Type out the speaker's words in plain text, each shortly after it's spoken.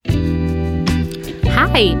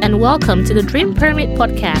Hi, and welcome to the Dream Pyramid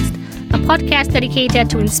Podcast, a podcast dedicated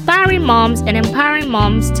to inspiring moms and empowering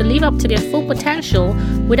moms to live up to their full potential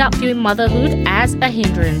without viewing motherhood as a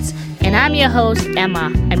hindrance. And I'm your host,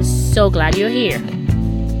 Emma. I'm so glad you're here.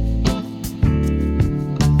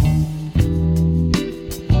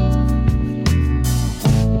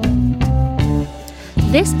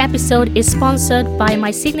 This episode is sponsored by my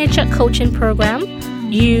signature coaching program,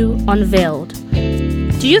 You Unveiled.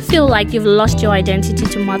 Do you feel like you've lost your identity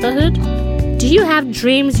to motherhood? Do you have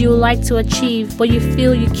dreams you would like to achieve, but you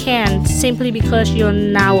feel you can't simply because you're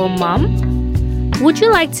now a mom? Would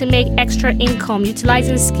you like to make extra income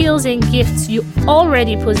utilizing skills and gifts you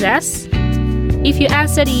already possess? If you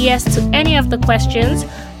answered yes to any of the questions,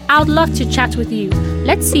 I would love to chat with you.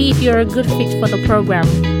 Let's see if you're a good fit for the program.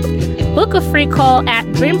 Book a free call at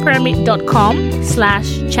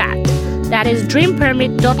dreampyramid.com/chat. That is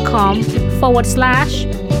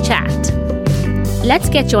dreampyramid.com/chat. Let's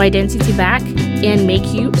get your identity back and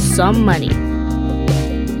make you some money.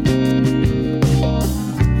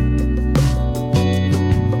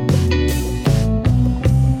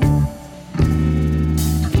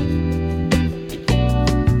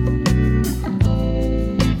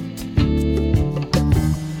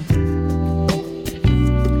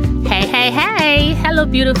 Hey, hello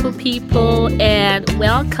beautiful people, and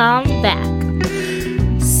welcome back.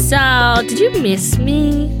 So, did you miss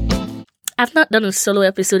me? I've not done a solo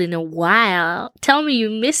episode in a while. Tell me you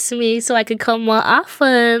miss me so I can come more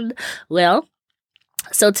often. Well,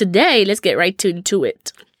 so today, let's get right into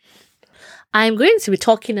it. I'm going to be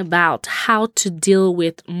talking about how to deal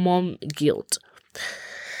with mom guilt.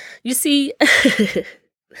 You see,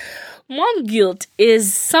 mom guilt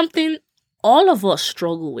is something all of us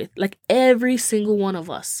struggle with, like every single one of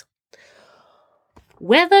us.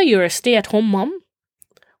 Whether you're a stay-at-home mom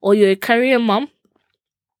or you're a career mom,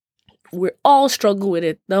 we all struggle with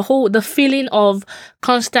it. The feeling of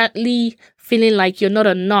constantly feeling like you're not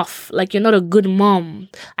enough, like you're not a good mom.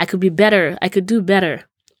 I could be better. I could do better.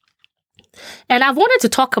 And I've wanted to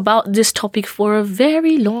talk about this topic for a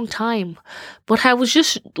very long time, but I was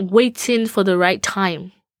just waiting for the right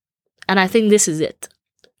time. And I think this is it.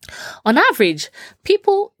 On average,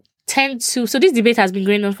 people tend to, so this debate has been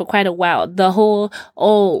going on for quite a while. The whole,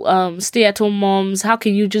 stay-at-home moms, how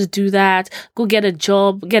can you just do that? Go get a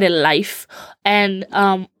job, get a life. And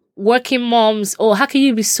working moms, how can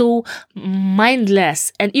you be so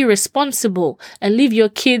mindless and irresponsible and leave your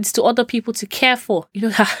kids to other people to care for? You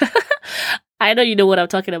know, I know you know what I'm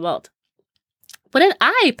talking about. But then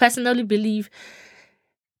I personally believe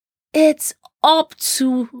it's up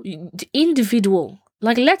to the individual.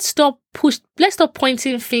 Like, let's stop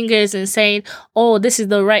pointing fingers and saying, this is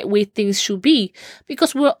the right way things should be.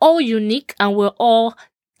 Because we're all unique and we're all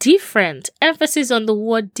different. Emphasis on the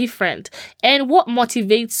word different. And what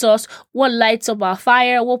motivates us, what lights up our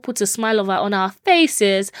fire, what puts a smile on our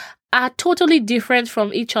faces are totally different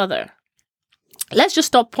from each other. Let's just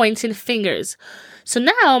stop pointing fingers. So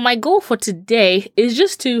now my goal for today is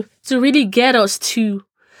just to really get us to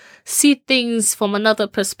see things from another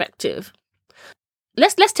perspective.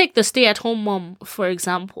 Let's take the stay-at-home mom, for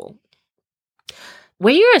example.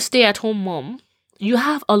 When you're a stay-at-home mom, you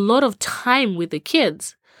have a lot of time with the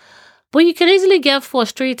kids, but you can easily get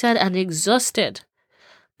frustrated and exhausted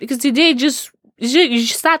because the day you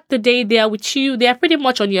start the day, they are with you. They are pretty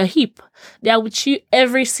much on your hip. They are with you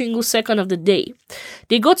every single second of the day.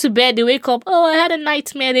 They go to bed, they wake up, I had a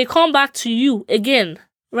nightmare. They come back to you again,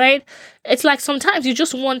 right? It's like sometimes you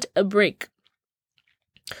just want a break.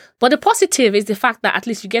 But the positive is the fact that at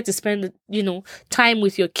least you get to spend, time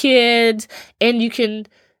with your kids and you can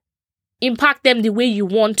impact them the way you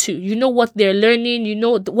want to. You know what they're learning, you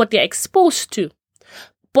know what they're exposed to.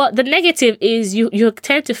 But the negative is you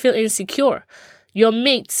tend to feel insecure. Your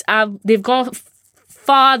mates, they've gone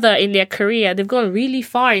farther in their career. They've gone really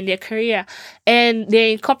far in their career. And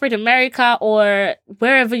they're in corporate America or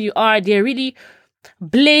wherever you are, they're really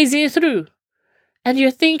blazing through. And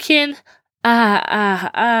you're thinking,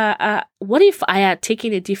 what if I had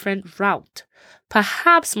taken a different route?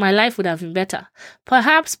 Perhaps my life would have been better.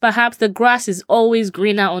 Perhaps the grass is always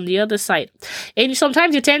greener on the other side. And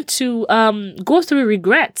sometimes you tend to go through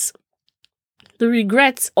regrets. The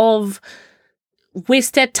regrets of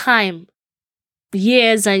wasted time,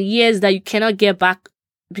 years and years that you cannot get back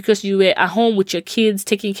because you were at home with your kids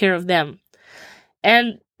taking care of them.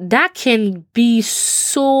 And that can be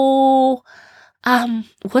so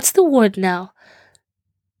what's the word now?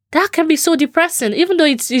 That can be so depressing, even though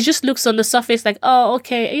it just looks on the surface like,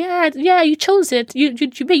 okay, yeah, you chose it. You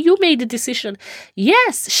made the decision.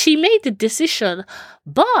 Yes, she made the decision,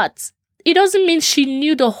 but it doesn't mean she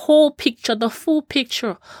knew the whole picture, the full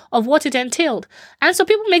picture of what it entailed. And so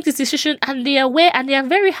people make this decision and they are aware and they are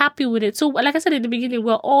very happy with it. So like I said in the beginning,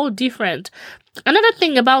 we're all different. Another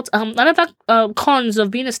thing about another cons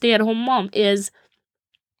of being a stay-at-home mom is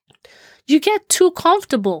you get too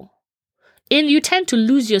comfortable and you tend to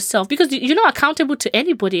lose yourself because you're not accountable to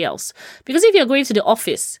anybody else. Because if you're going to the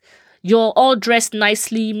office, you're all dressed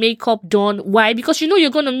nicely, makeup done. Why? Because you know you're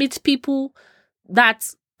going to meet people that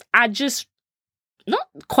are just not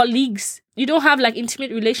colleagues. You don't have like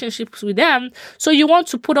intimate relationships with them. So you want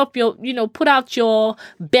to put out your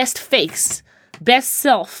best face, best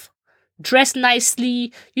self, dress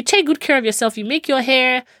nicely. You take good care of yourself. You make your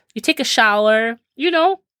hair, you take a shower,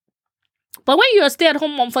 But when you're a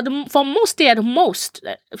stay-at-home mom, for most stay-at-home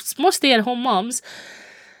moms,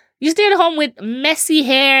 you stay at home with messy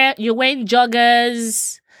hair, you're wearing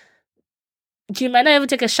joggers, you might not even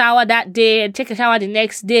take a shower that day and take a shower the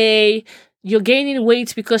next day. You're gaining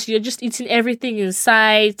weight because you're just eating everything in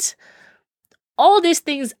sight. All these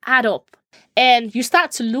things add up. And you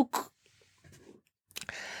start to look,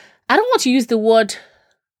 I don't want to use the word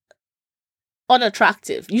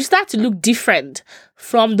unattractive. You start to look different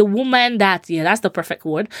from the woman that's the perfect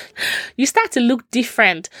word. You start to look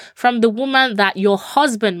different from the woman that your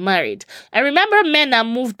husband married. And remember, men are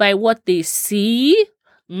moved by what they see.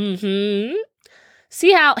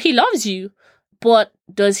 See how he loves you, but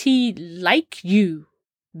does he like you?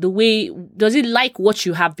 Does he like what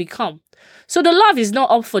you have become? So the love is not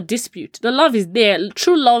up for dispute. The love is there.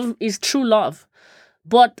 True love is true love.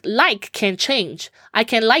 But like can change. I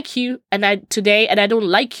can like you today and I don't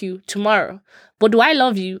like you tomorrow. But do I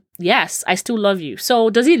love you? Yes, I still love you. So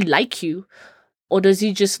does he like you or does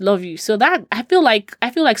he just love you? So that I feel like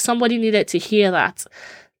somebody needed to hear that.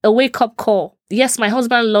 A wake-up call. Yes, my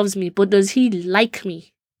husband loves me, but does he like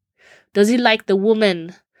me? Does he like the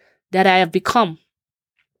woman that I have become?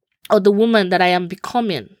 Or the woman that I am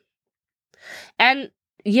becoming? And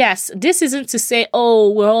yes, this isn't to say, oh,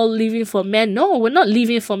 we're all living for men. No, we're not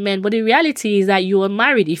living for men. But the reality is that you are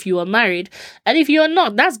married if you are married. And if you're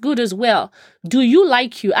not, that's good as well. Do you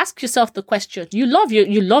like you? Ask yourself the question. You love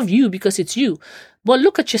you because it's you. But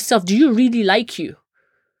look at yourself. Do you really like you?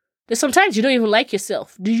 There's sometimes you don't even like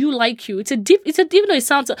yourself. Do you like you? Even though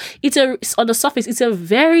it's on the surface, it's a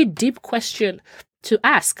very deep question to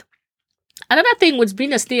ask. Another thing with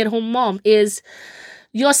being a stay-at-home mom is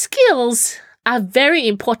your skills are very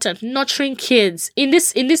important. Nurturing kids in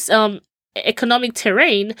this economic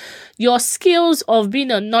terrain, your skills of being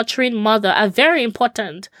a nurturing mother are very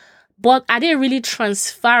important. But are they really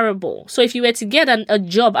transferable? So if you were to get a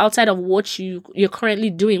job outside of what you're currently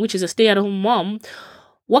doing, which is a stay-at-home mom,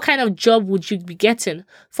 what kind of job would you be getting?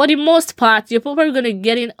 For the most part, you're probably going to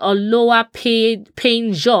get in a lower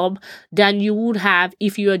paying job than you would have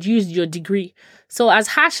if you had used your degree. So as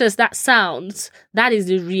harsh as that sounds, that is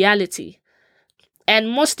the reality. And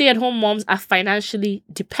most stay-at-home moms are financially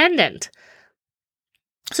dependent.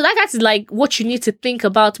 So that's like what you need to think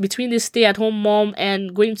about between this stay-at-home mom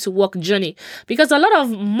and going to work journey. Because a lot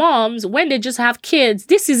of moms, when they just have kids,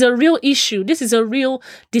 this is a real issue. This is a real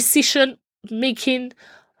decision-making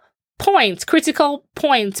point, critical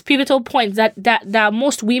point, pivotal point that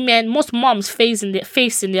most moms face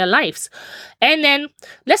in their lives. And then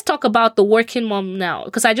let's talk about the working mom now,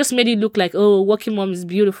 because I just made it look like, oh, working mom is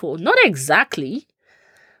beautiful. Not exactly.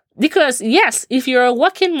 Because yes, if you're a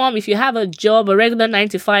working mom, if you have a job, a regular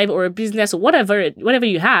 9-to-5 or a business or whatever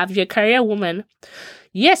you have, if you're a career woman,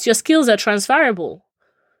 yes, your skills are transferable.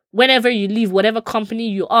 Whenever you leave whatever company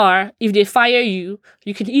you are, if they fire you,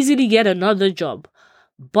 you can easily get another job.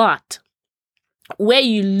 But where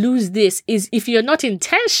you lose this is if you're not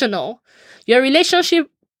intentional, your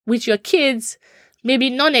relationship with your kids may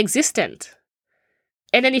be non-existent.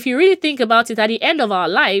 And then if you really think about it, at the end of our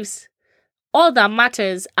lives, all that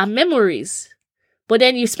matters are memories. But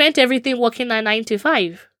then you spent everything working at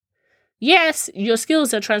 9-to-5. Yes, your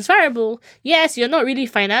skills are transferable. Yes, you're not really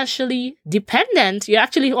financially dependent. You're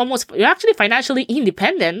actually financially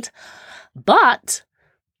independent. But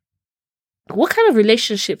what kind of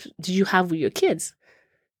relationship do you have with your kids?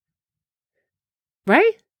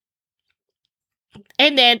 Right?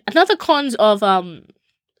 And then another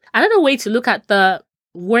way to look at the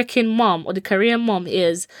working mom or the career mom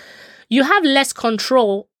is you have less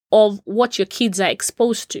control of what your kids are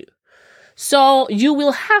exposed to. So you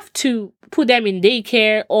will have to put them in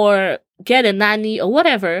daycare or get a nanny or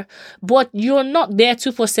whatever, but you're not there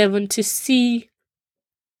 24/7 to see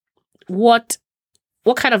what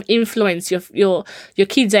kind of influence your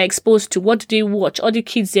kids are exposed to, what do they watch, all the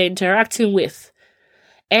kids they're interacting with.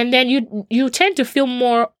 And then you tend to feel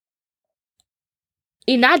more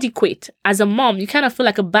inadequate as a mom. You kind of feel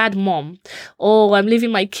like a bad mom. Oh, I'm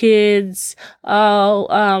leaving my kids. Oh,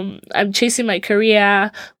 I'm chasing my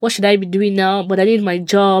career. What should I be doing now? But I need my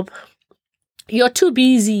job. You're too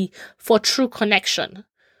busy for true connection.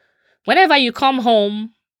 Whenever you come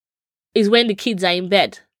home is when the kids are in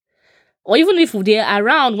bed. Or even if they're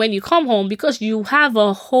around when you come home, because you have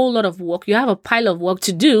a whole lot of work, you have a pile of work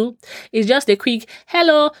to do, it's just a quick,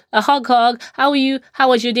 hello, a hug, how are you? How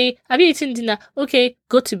was your day? Have you eaten dinner? Okay,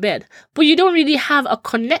 go to bed. But you don't really have a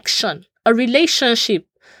connection, a relationship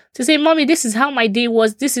to say, mommy, this is how my day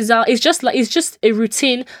was. This is how, it's just a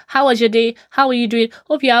routine. How was your day? How are you doing?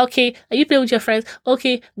 Hope you're okay. Are you playing with your friends?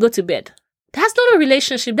 Okay, go to bed. That's not a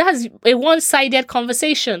relationship. That's a one-sided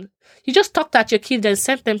conversation. You just talked at your kids and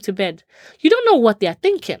sent them to bed. You don't know what they're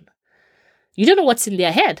thinking. You don't know what's in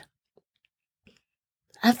their head.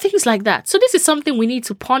 And things like that. So this is something we need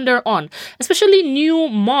to ponder on, especially new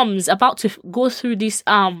moms about to go through this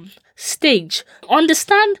stage.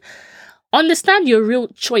 Understand your real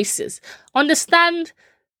choices. Understand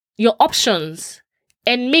your options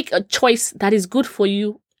and make a choice that is good for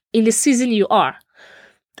you in the season you are.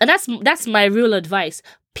 And that's my real advice.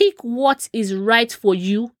 Pick what is right for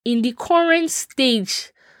you in the current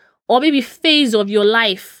stage or maybe phase of your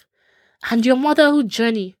life and your motherhood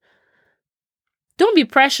journey. Don't be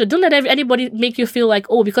pressured. Don't let anybody make you feel like,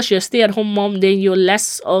 oh, because you're a stay-at-home mom, then you're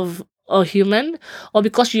less of a human, or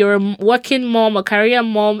because you're a working mom, a career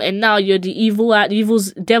mom, and now you're the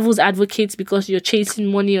devil's advocate because you're chasing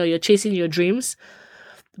money or you're chasing your dreams.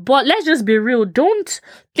 But let's just be real. Don't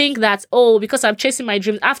think that, oh, because I'm chasing my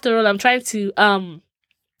dreams, after all, I'm trying to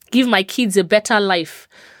give my kids a better life.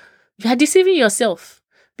 You are deceiving yourself,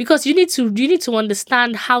 because you need to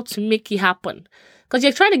understand how to make it happen. Because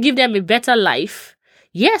you're trying to give them a better life.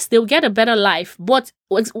 Yes, they'll get a better life, but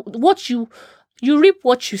what you reap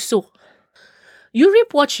what you sow. You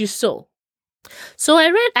reap what you sow. So I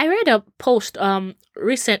read a post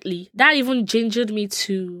recently that even gingered me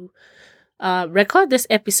to record this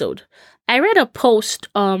episode. I read a post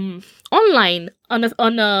online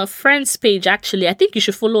on a friend's page. Actually, I think you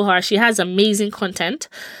should follow her. She has amazing content.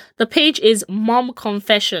 The page is Mom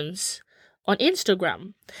Confessions on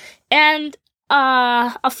Instagram, and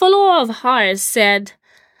a follower of hers said,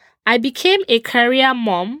 "I became a career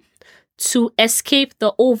mom to escape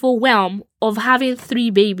the overwhelm of having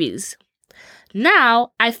 3 babies.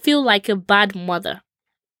 Now I feel like a bad mother."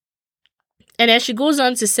 And then she goes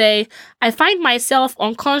on to say, "I find myself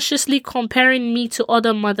unconsciously comparing me to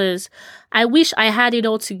other mothers. I wish I had it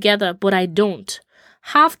all together, but I don't.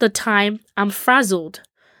 Half the time, I'm frazzled.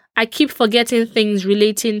 I keep forgetting things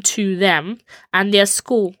relating to them and their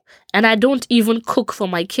school, and I don't even cook for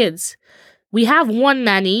my kids. We have 1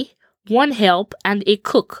 nanny, 1 help, and a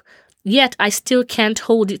cook, yet I still can't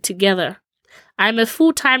hold it together. I'm a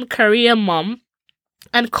full-time career mom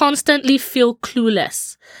and constantly feel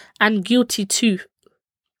clueless and guilty too.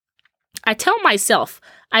 I tell myself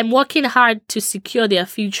I'm working hard to secure their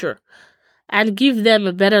future and give them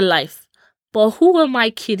a better life. But who am I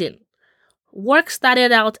kidding? Work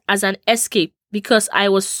started out as an escape because I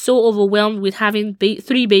was so overwhelmed with having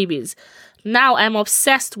 3 babies. Now I'm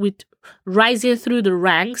obsessed with rising through the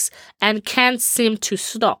ranks and can't seem to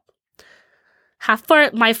stop.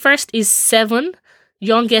 My first is 7,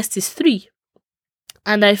 youngest is 3.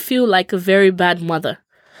 And I feel like a very bad mother."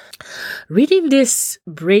 Reading this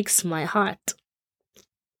breaks my heart.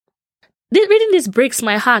 Reading this breaks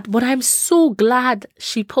my heart, but I'm so glad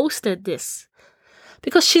she posted this,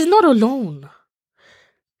 because she's not alone.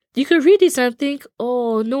 You could read this and think,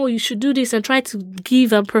 oh no, you should do this, and try to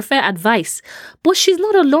give and prefer advice. But she's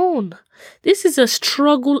not alone. This is a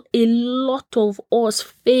struggle a lot of us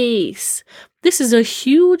face. This is a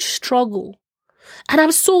huge struggle. And I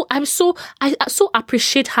so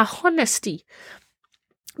appreciate her honesty,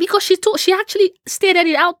 because she actually stated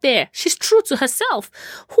it out there. She's true to herself.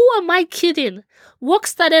 Who am I kidding? Work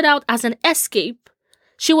started out as an escape.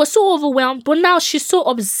 She was so overwhelmed, but now she's so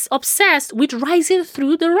obsessed with rising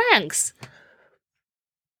through the ranks.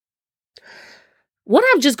 What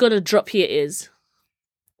I'm just going to drop here is,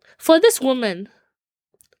 for this woman,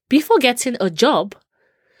 before getting a job,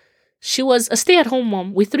 she was a stay-at-home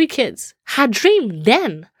mom with 3 kids. Her dream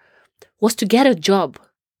then was to get a job.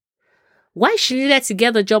 Why she needed to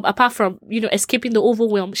get a job, apart from, escaping the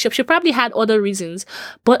overwhelm, she probably had other reasons,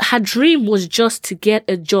 but her dream was just to get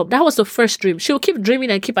a job. That was the first dream. She'll keep dreaming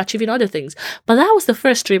and keep achieving other things, but that was the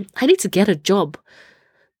first dream. I need to get a job.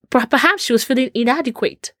 Perhaps she was feeling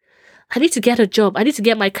inadequate. I need to get a job. I need to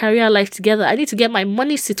get my career life together. I need to get my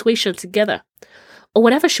money situation together, or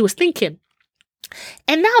whatever she was thinking.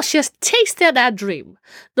 And now she has tasted that dream.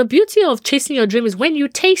 The beauty of chasing your dream is when you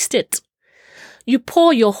taste it, you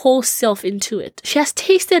pour your whole self into it. She has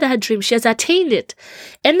tasted her dream. She has attained it.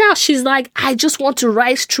 And now she's like, I just want to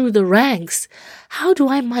rise through the ranks. How do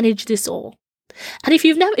I manage this all? And if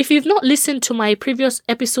you've not listened to my previous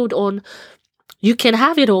episode on you can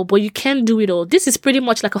have it all, but you can't do it all, this is pretty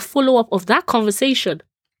much like a follow-up of that conversation.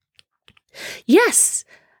 Yes,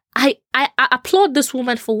 I applaud this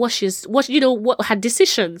woman for what her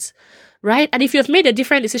decisions, right? And if you have made a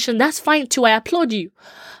different decision, that's fine too. I applaud you.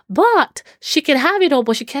 But she can have it all,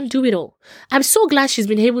 but she can't do it all. I'm so glad she's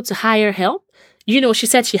been able to hire help. She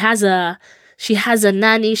said she has a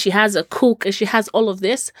nanny, she has a cook, and she has all of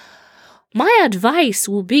this. My advice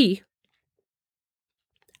will be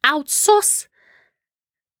outsource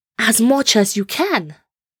as much as you can.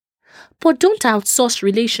 But don't outsource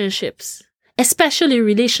relationships, especially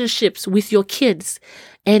relationships with your kids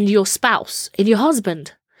and your spouse and your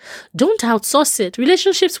husband. Don't outsource it.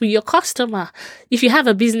 Relationships with your customer. If you have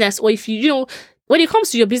a business, or if when it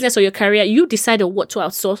comes to your business or your career, you decide on what to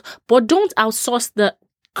outsource, but don't outsource the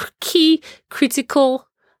key critical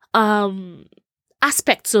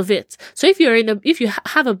aspects of it. So if you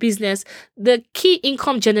have a business, the key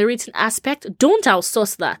income generating aspect, don't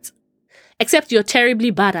outsource that. Except you're terribly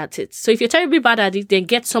bad at it. So if you're terribly bad at it, then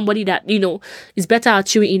get somebody that, is better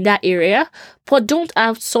at you in that area. But don't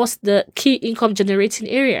outsource the key income generating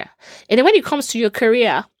area. And then when it comes to your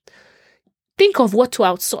career, think of what to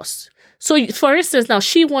outsource. So for instance, now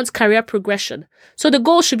she wants career progression. So the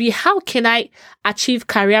goal should be, how can I achieve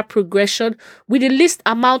career progression with the least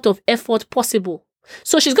amount of effort possible?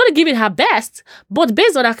 So she's going to give it her best, but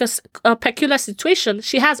based on a peculiar situation,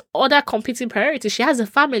 she has other competing priorities. She has a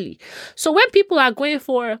family. So when people are going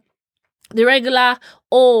for the regular,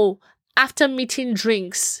 after meeting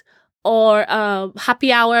drinks or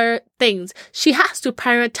happy hour things, she has to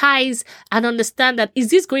prioritize and understand that,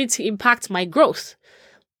 is this going to impact my growth?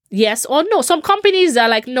 Yes or no? Some companies are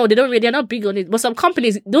like, no, they're not big on it. But some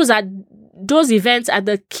companies, those events are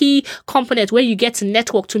the key component where you get to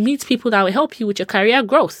network, to meet people that will help you with your career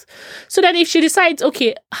growth. So then if she decides,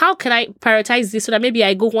 okay, how can I prioritize this so that maybe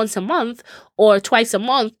I go once a month or twice a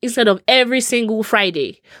month instead of every single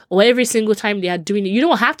Friday or every single time they are doing it? You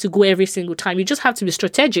don't have to go every single time. You just have to be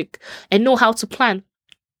strategic and know how to plan.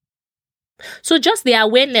 So just the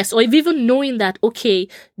awareness, or even knowing that, okay,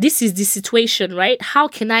 this is the situation, right? How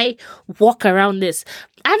can I walk around this?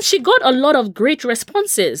 And she got a lot of great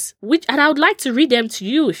responses, and I would like to read them to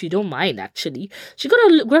you if you don't mind, actually. She got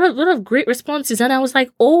a lot of great responses, and I was like,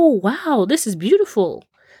 oh, wow, this is beautiful.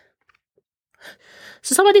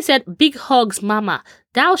 So somebody said, big hugs, mama.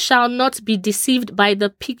 Thou shalt not be deceived by the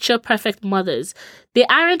picture-perfect mothers. They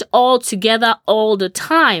aren't all together all the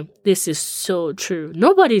time. This is so true.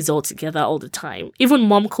 Nobody's all together all the time. Even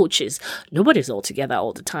mom coaches, nobody's all together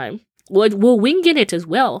all the time. We're winging it as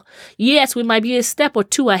well. Yes, we might be a step or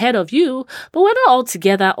two ahead of you, but we're not all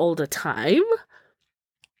together all the time.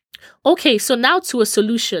 Okay, so now to a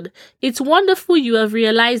solution. It's wonderful you have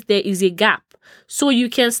realized there is a gap. So you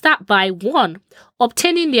can start by 1,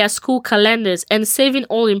 obtaining their school calendars and saving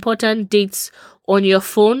all important dates on your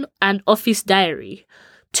phone and office diary.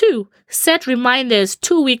 2, set reminders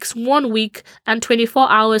 2 weeks, 1 week, and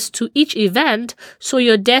 24 hours to each event so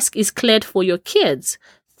your desk is cleared for your kids.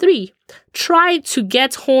 3, try to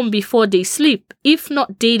get home before they sleep, if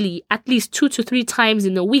not daily, at least 2 to 3 times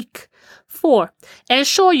in a week. 4,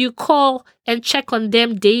 ensure you call and check on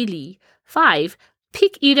them daily. 5,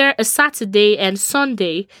 pick either a Saturday and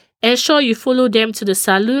Sunday. Ensure you follow them to the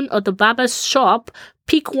salon or the barber's shop.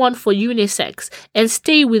 Pick one for unisex and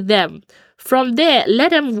stay with them. From there,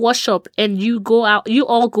 let them wash up and you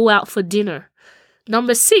all go out for dinner.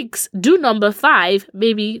 Number 6, do number 5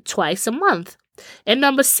 maybe twice a month. And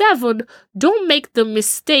number 7, don't make the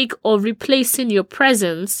mistake of replacing your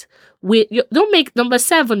presence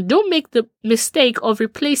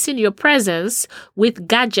with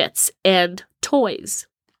gadgets and toys.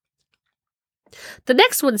 The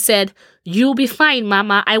next one said, you'll be fine,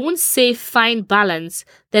 mama. I won't say find balance.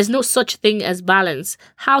 There's no such thing as balance.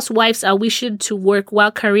 Housewives are wishing to work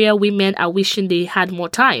while career women are wishing they had more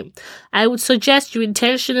time. I would suggest you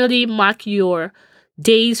intentionally mark your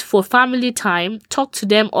days for family time, talk to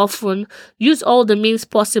them often, use all the means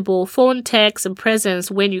possible, phone, text, and presence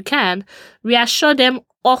when you can, reassure them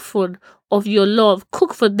often of your love,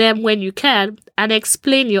 cook for them when you can, and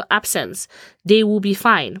explain your absence. They will be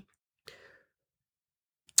fine.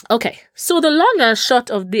 Okay, so the long and short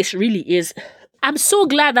of this really is, I'm so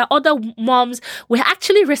glad that other moms were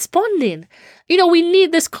actually responding. We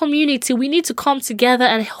need this community. We need to come together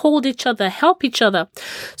and hold each other, help each other.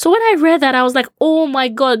 So when I read that, I was like, oh my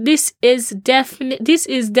God, this is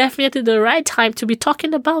definitely the right time to be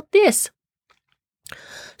talking about this.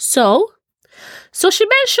 So she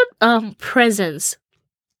mentioned presence.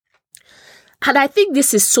 And I think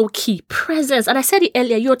this is so key. Presence. And I said it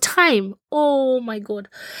earlier, your time. Oh my God.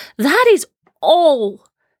 That is all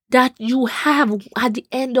that you have at the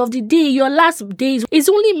end of the day. Your last days is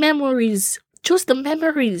only memories. Just the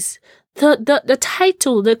memories. The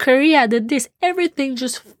title, the career, the this, everything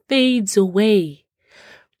just fades away.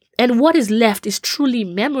 And what is left is truly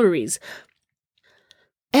memories.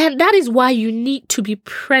 And that is why you need to be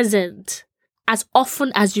present as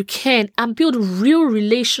often as you can and build real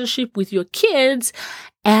relationship with your kids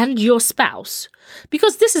and your spouse.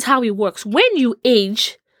 Because this is how it works. When you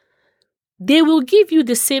age, they will give you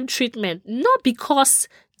the same treatment, not because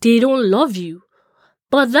they don't love you,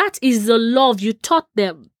 but that is the love you taught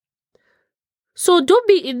them. So don't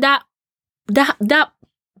be in that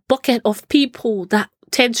bucket of people that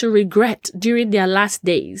tend to regret during their last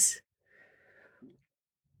days.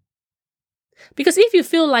 Because if you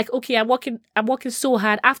feel like, okay, I'm working so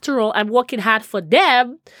hard. After all, I'm working hard for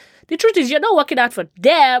them. The truth is, you're not working hard for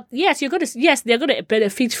them. Yes, they're going to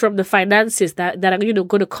benefit from the finances that are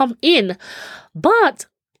going to come in, but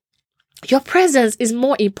your presence is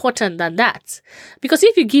more important than that. Because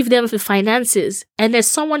if you give them the finances and there's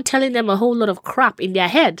someone telling them a whole lot of crap in their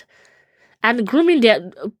head and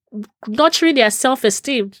nurturing their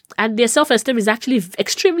self-esteem, and their self-esteem is actually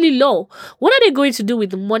extremely low, what are they going to do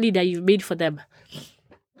with the money that you've made for them?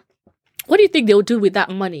 What do you think they'll do with that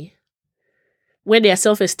money when their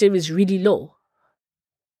self-esteem is really low?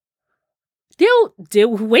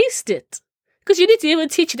 They'll waste it. Because you need to even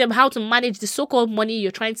teach them how to manage the so-called money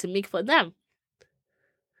you're trying to make for them.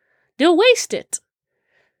 They'll waste it.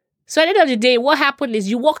 So at the end of the day, what happened is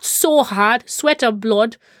you worked so hard, sweat and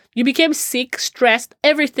blood, you became sick, stressed,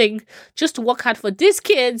 everything, just to work hard for these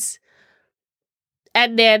kids.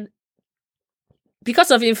 And then,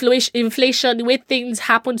 because of inflation, the way things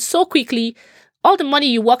happen so quickly, all the money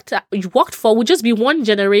you worked for would just be one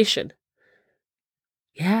generation.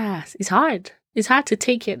 Yes, it's hard. It's hard to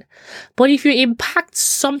take it. But if you impact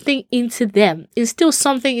something into them, instill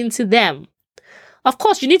something into them, of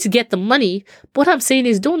course, you need to get the money. But what I'm saying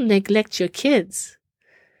is don't neglect your kids.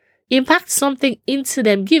 Impact something into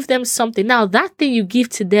them. Give them something. Now, that thing you give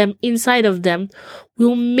to them, inside of them,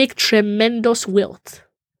 will make tremendous wealth.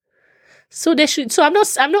 So I'm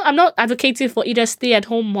not advocating for either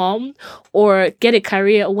stay-at-home mom or get a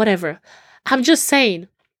career or whatever. I'm just saying,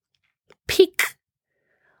 pick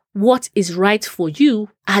what is right for you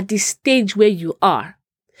at the stage where you are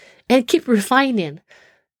and keep refining.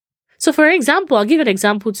 So for example, I'll give you an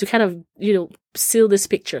example to kind of, seal this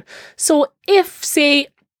picture. So if, say,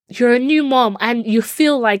 you're a new mom and you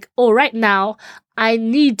feel like, oh, right now I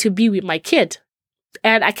need to be with my kid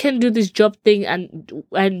and I can't do this job thing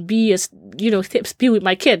and be be with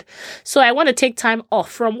my kid. So I want to take time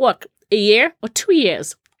off from work, a year or 2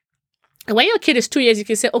 years. And when your kid is 2 years, you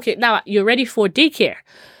can say, okay, now you're ready for daycare.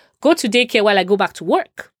 Go to daycare while I go back to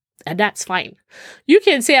work. And that's fine. You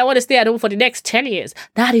can say, I want to stay at home for the next 10 years.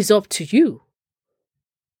 That is up to you.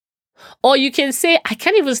 Or you can say, I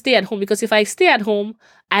can't even stay at home because if I stay at home,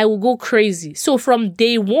 I will go crazy. So from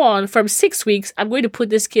day one, from 6 weeks, I'm going to put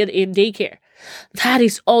this kid in daycare. That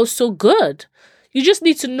is also good. You just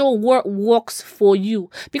need to know what works for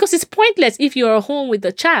you. Because it's pointless if you're at home with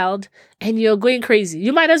the child and you're going crazy.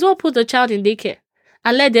 You might as well put the child in daycare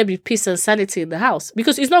and let there be peace and sanity in the house.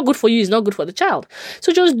 Because it's not good for you, it's not good for the child.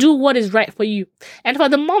 So just do what is right for you. And for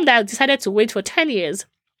the mom that decided to wait for 10 years,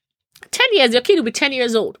 10 years, your kid will be 10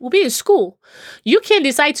 years old, will be in school. You can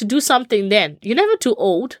decide to do something then. You're never too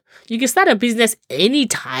old. You can start a business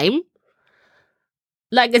anytime.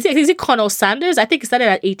 Like, is it Colonel Sanders? I think he started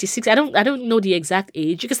at 86. I don't know the exact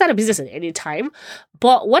age. You can start a business at any time.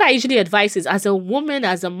 But what I usually advise is, as a woman,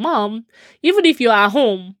 as a mom, even if you're at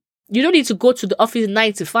home, you don't need to go to the office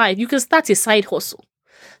 9 to 5. You can start a side hustle.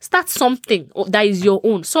 Start something that is your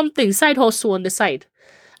own. Something, side hustle on the side.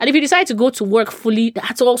 And if you decide to go to work fully,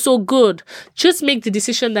 that's also good. Just make the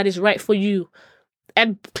decision that is right for you.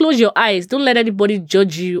 And close your eyes. Don't let anybody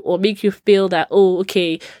judge you or make you feel that, oh,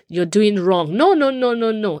 okay, you're doing wrong. No.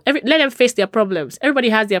 Let them face their problems. Everybody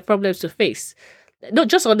has their problems to face. No,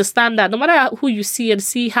 just understand that no matter who you see and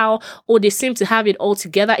see how, they seem to have it all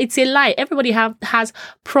together, it's a lie. Everybody has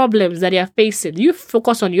problems that they are facing. You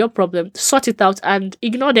focus on your problem, sort it out, and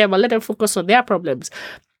ignore them and let them focus on their problems.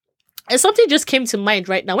 And something just came to mind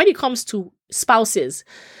right now when it comes to spouses.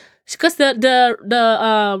 Because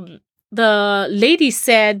the lady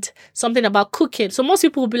said something about cooking. So most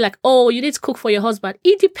people will be like, oh, you need to cook for your husband.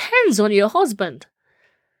 It depends on your husband.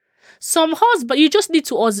 Some husband, you just need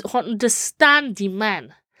to understand the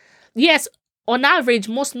man. Yes, on average,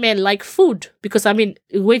 most men like food because, the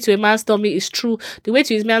way to a man's tummy is true. The way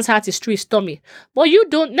to his man's heart is true his tummy. But you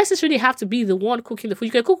don't necessarily have to be the one cooking the food.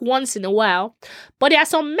 You can cook once in a while. But there are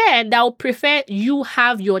some men that will prefer you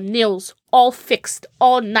have your nails all fixed,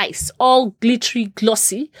 all nice, all glittery,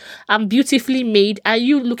 glossy, and beautifully made, and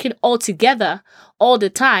you looking all together all the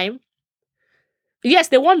time. Yes,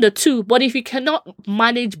 they want the two, but if you cannot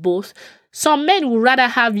manage both, some men would rather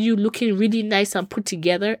have you looking really nice and put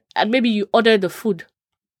together, and maybe you order the food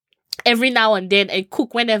every now and then and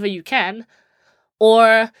cook whenever you can,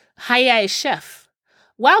 or hire a chef.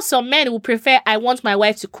 While some men will prefer, I want my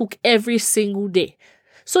wife to cook every single day.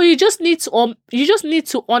 So you just need to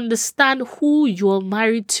understand who you're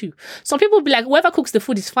married to. Some people will be like, whoever cooks the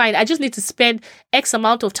food is fine. I just need to spend X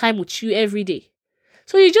amount of time with you every day.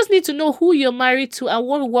 So you just need to know who you're married to and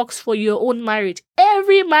what works for your own marriage.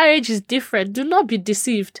 Every marriage is different. Do not be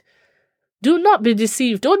deceived. Do not be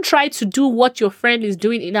deceived. Don't try to do what your friend is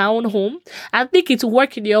doing in her own home and think it will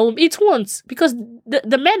work in your home. It won't, because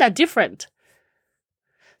the men are different.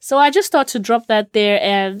 So I just thought to drop that there,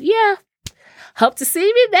 and yeah, hope to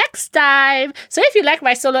see me next time. So if you like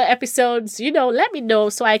my solo episodes, let me know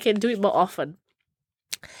so I can do it more often.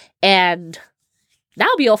 And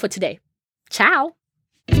that'll be all for today. Ciao.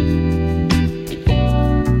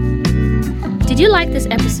 Did you like this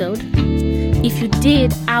episode? If you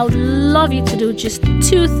did, I would love you to do just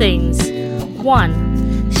 2 things.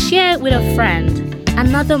 1, share it with a friend,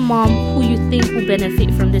 another mom who you think will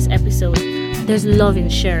benefit from this episode. There's love in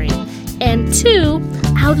sharing. And 2,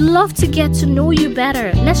 I would love to get to know you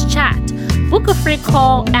better. Let's chat. Book a free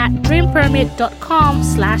call at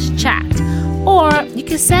dreampermit.com/chat. Or you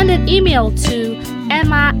can send an email to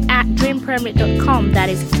emma@dreampermit.com. That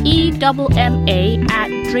is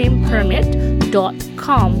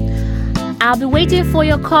EMMA@dreampermit.com. I'll be waiting for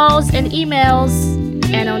your calls and emails.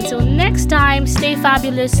 And until next time, stay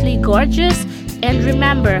fabulously gorgeous. And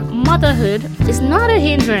remember, motherhood is not a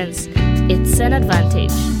hindrance, it's an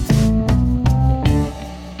advantage.